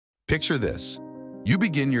Picture this. You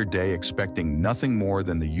begin your day expecting nothing more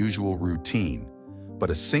than the usual routine, but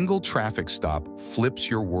a single traffic stop flips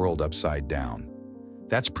your world upside down.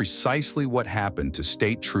 That's precisely what happened to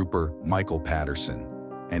State Trooper Michael Patterson,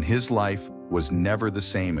 and his life was never the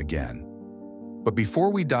same again. But before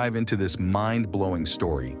we dive into this mind-blowing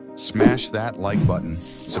story, smash that like button,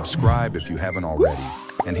 subscribe if you haven't already,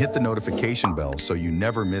 and hit the notification bell so you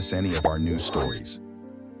never miss any of our new stories.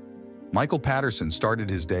 Michael Patterson started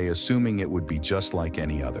his day assuming it would be just like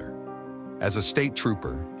any other. As a state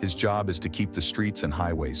trooper, his job is to keep the streets and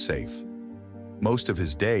highways safe. Most of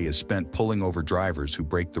his day is spent pulling over drivers who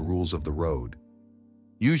break the rules of the road.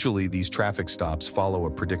 Usually, these traffic stops follow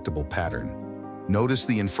a predictable pattern. Notice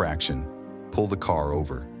the infraction, pull the car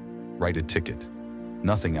over, write a ticket.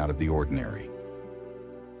 Nothing out of the ordinary.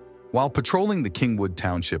 While patrolling the Kingwood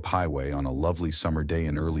Township Highway on a lovely summer day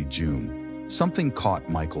in early June, something caught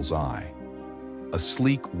Michael's eye. A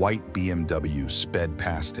sleek white BMW sped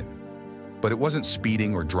past him. But it wasn't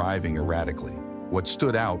speeding or driving erratically. What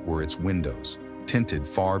stood out were its windows, tinted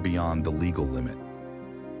far beyond the legal limit.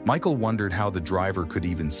 Michael wondered how the driver could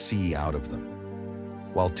even see out of them.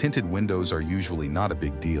 While tinted windows are usually not a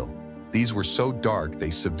big deal, these were so dark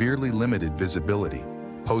they severely limited visibility,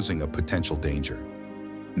 posing a potential danger.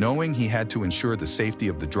 Knowing he had to ensure the safety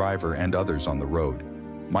of the driver and others on the road,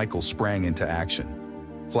 Michael sprang into action.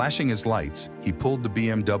 Flashing his lights, he pulled the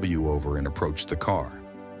BMW over and approached the car.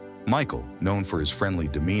 Michael, known for his friendly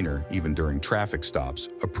demeanor even during traffic stops,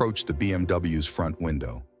 approached the BMW's front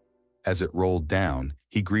window. As it rolled down,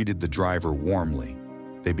 he greeted the driver warmly.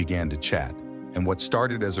 They began to chat, and what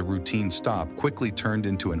started as a routine stop quickly turned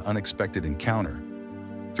into an unexpected encounter.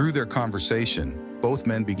 Through their conversation, both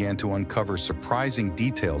men began to uncover surprising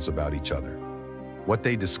details about each other. What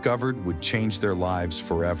they discovered would change their lives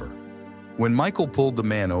forever. When Michael pulled the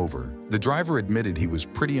man over, the driver admitted he was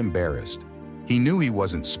pretty embarrassed. He knew he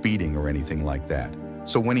wasn't speeding or anything like that,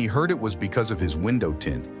 so when he heard it was because of his window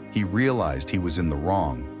tint, he realized he was in the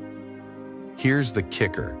wrong. Here's the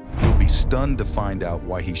kicker. You'll be stunned to find out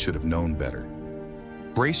why he should have known better.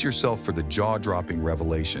 Brace yourself for the jaw-dropping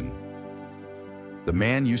revelation. The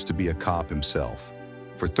man used to be a cop himself.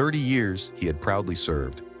 For 30 years, he had proudly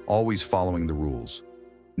served, always following the rules.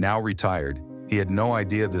 Now retired, he had no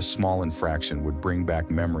idea this small infraction would bring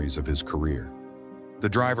back memories of his career. The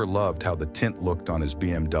driver loved how the tint looked on his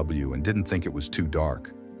BMW and didn't think it was too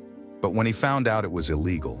dark. But when he found out it was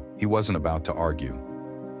illegal, he wasn't about to argue.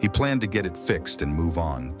 He planned to get it fixed and move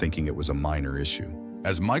on, thinking it was a minor issue.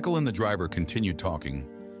 As Michael and the driver continued talking,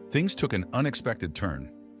 things took an unexpected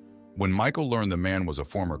turn. When Michael learned the man was a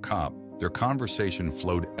former cop, their conversation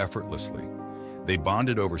flowed effortlessly. They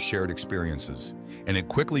bonded over shared experiences, and it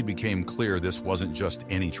quickly became clear this wasn't just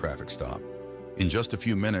any traffic stop. In just a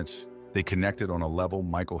few minutes, they connected on a level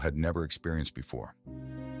Michael had never experienced before.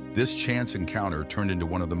 This chance encounter turned into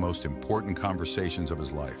one of the most important conversations of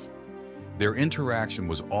his life. Their interaction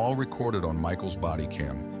was all recorded on Michael's body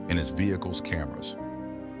cam and his vehicle's cameras.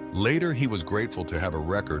 Later, he was grateful to have a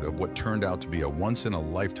record of what turned out to be a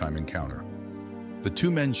once-in-a-lifetime encounter. The two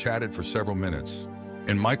men chatted for several minutes,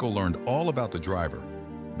 and Michael learned all about the driver.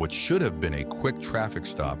 What should have been a quick traffic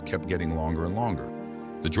stop kept getting longer and longer.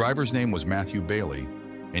 The driver's name was Matthew Bailey,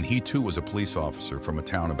 and he too was a police officer from a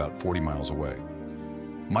town about 40 miles away.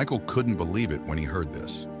 Michael couldn't believe it when he heard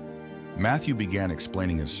this. Matthew began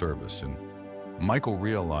explaining his service, and Michael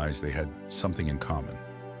realized they had something in common.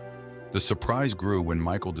 The surprise grew when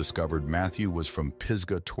Michael discovered Matthew was from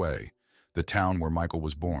Pisgah Tway, the town where Michael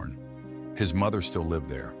was born. His mother still lived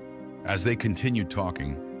there. As they continued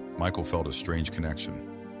talking, Michael felt a strange connection.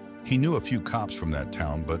 He knew a few cops from that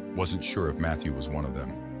town, but wasn't sure if Matthew was one of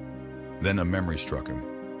them. Then a memory struck him.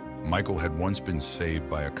 Michael had once been saved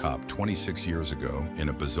by a cop 26 years ago in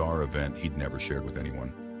a bizarre event he'd never shared with anyone.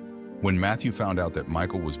 When Matthew found out that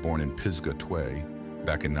Michael was born in Pisgah Tway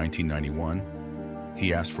back in 1991,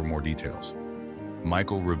 he asked for more details.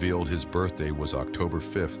 Michael revealed his birthday was October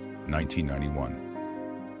 5th,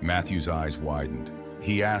 1991. Matthew's eyes widened.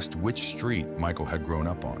 He asked which street Michael had grown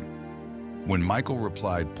up on. When Michael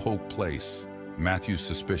replied Polk Place, Matthew's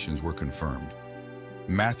suspicions were confirmed.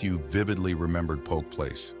 Matthew vividly remembered Polk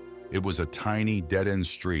Place. It was a tiny, dead-end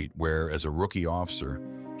street where, as a rookie officer,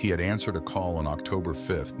 he had answered a call on October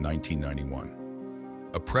 5th, 1991.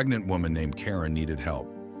 A pregnant woman named Karen needed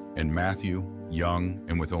help, and Matthew, young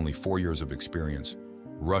and with only 4 years of experience,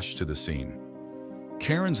 rushed to the scene.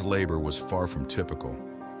 Karen's labor was far from typical.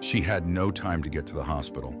 She had no time to get to the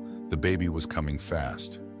hospital. The baby was coming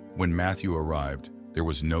fast. When Matthew arrived, there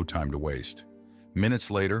was no time to waste. Minutes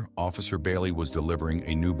later, Officer Bailey was delivering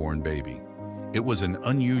a newborn baby. It was an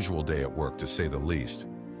unusual day at work, to say the least.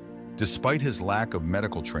 Despite his lack of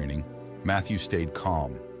medical training, Matthew stayed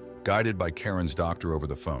calm, guided by Karen's doctor over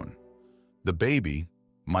the phone. The baby,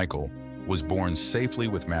 Michael, was born safely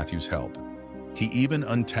with Matthew's help. He even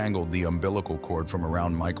untangled the umbilical cord from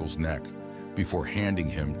around Michael's neck before handing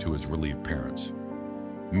him to his relieved parents.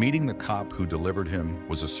 Meeting the cop who delivered him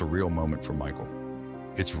was a surreal moment for Michael.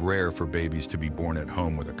 It's rare for babies to be born at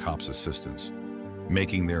home with a cop's assistance,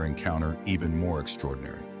 making their encounter even more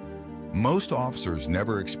extraordinary. Most officers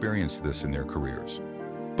never experienced this in their careers,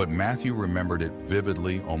 but Matthew remembered it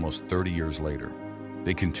vividly almost 30 years later.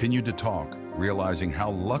 They continued to talk, realizing how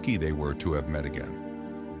lucky they were to have met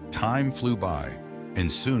again. Time flew by,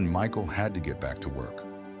 and soon Michael had to get back to work.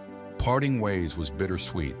 Parting ways was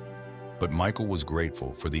bittersweet, but Michael was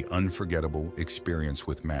grateful for the unforgettable experience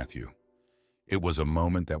with Matthew. It was a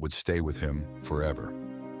moment that would stay with him forever.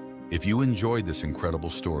 If you enjoyed this incredible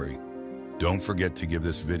story, don't forget to give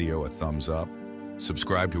this video a thumbs up,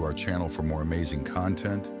 subscribe to our channel for more amazing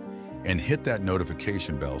content, and hit that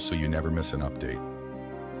notification bell so you never miss an update.